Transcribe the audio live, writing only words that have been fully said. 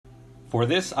For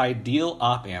this ideal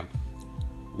op amp,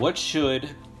 what should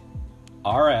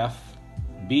RF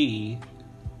be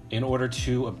in order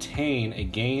to obtain a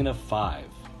gain of 5?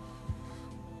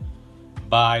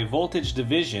 By voltage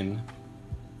division,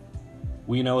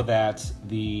 we know that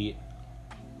the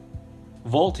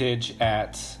voltage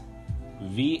at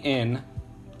Vin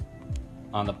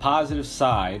on the positive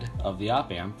side of the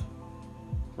op amp,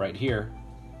 right here,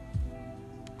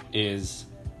 is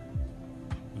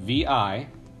Vi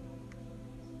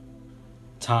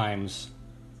times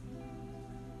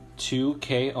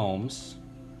 2k ohms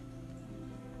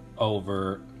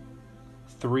over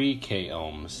 3k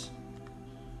ohms.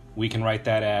 We can write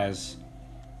that as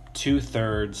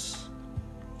 2/3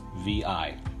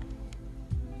 Vi.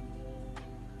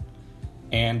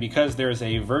 And because there's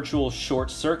a virtual short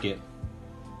circuit,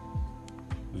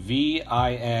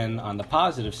 Vin on the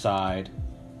positive side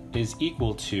is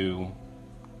equal to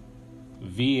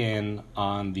Vin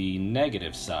on the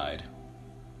negative side.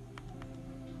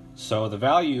 So the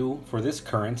value for this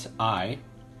current, I,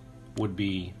 would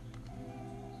be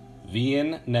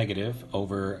Vin negative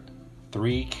over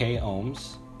 3k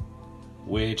ohms,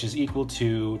 which is equal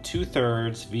to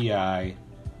 2/3 Vi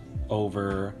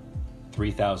over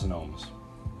 3,000 ohms.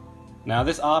 Now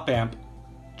this op amp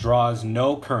draws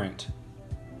no current,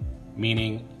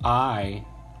 meaning I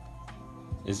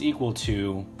is equal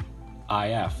to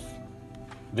IF.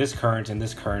 This current and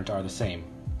this current are the same.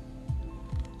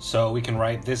 So we can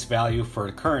write this value for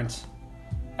current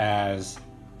as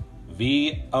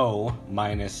VO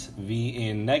minus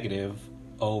Vin negative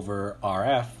over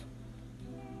RF,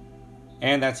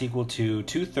 and that's equal to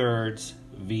 2/3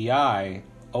 Vi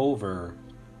over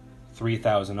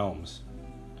 3,000 ohms.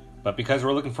 But because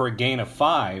we're looking for a gain of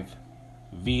 5,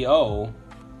 VO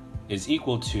is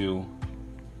equal to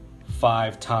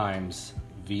 5 times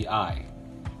Vi.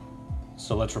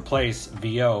 So let's replace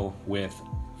VO with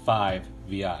 5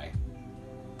 Vi.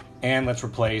 And let's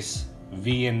replace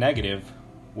Vin negative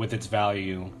with its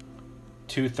value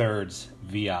 2/3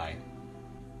 Vi.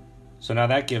 So now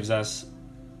that gives us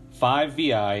 5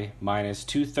 Vi minus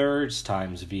 2/3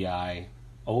 times Vi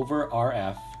over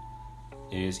RF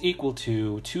is equal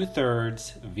to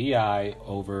 2/3 Vi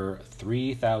over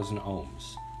 3,000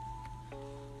 ohms.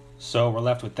 So we're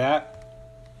left with that.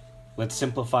 Let's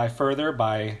simplify further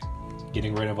by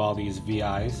getting rid of all these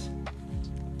VIs.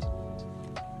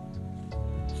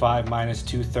 5 minus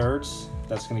 2/3,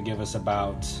 that's going to give us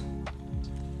about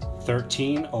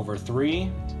 13 over 3.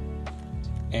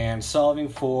 And solving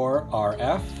for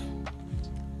RF,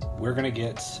 we're going to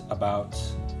get about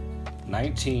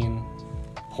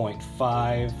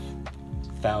 19.5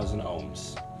 thousand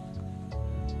ohms.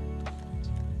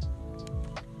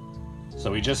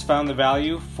 So we just found the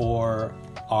value for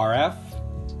RF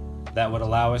that would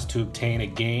allow us to obtain a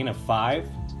gain of 5.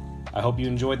 I hope you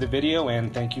enjoyed the video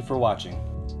and thank you for watching.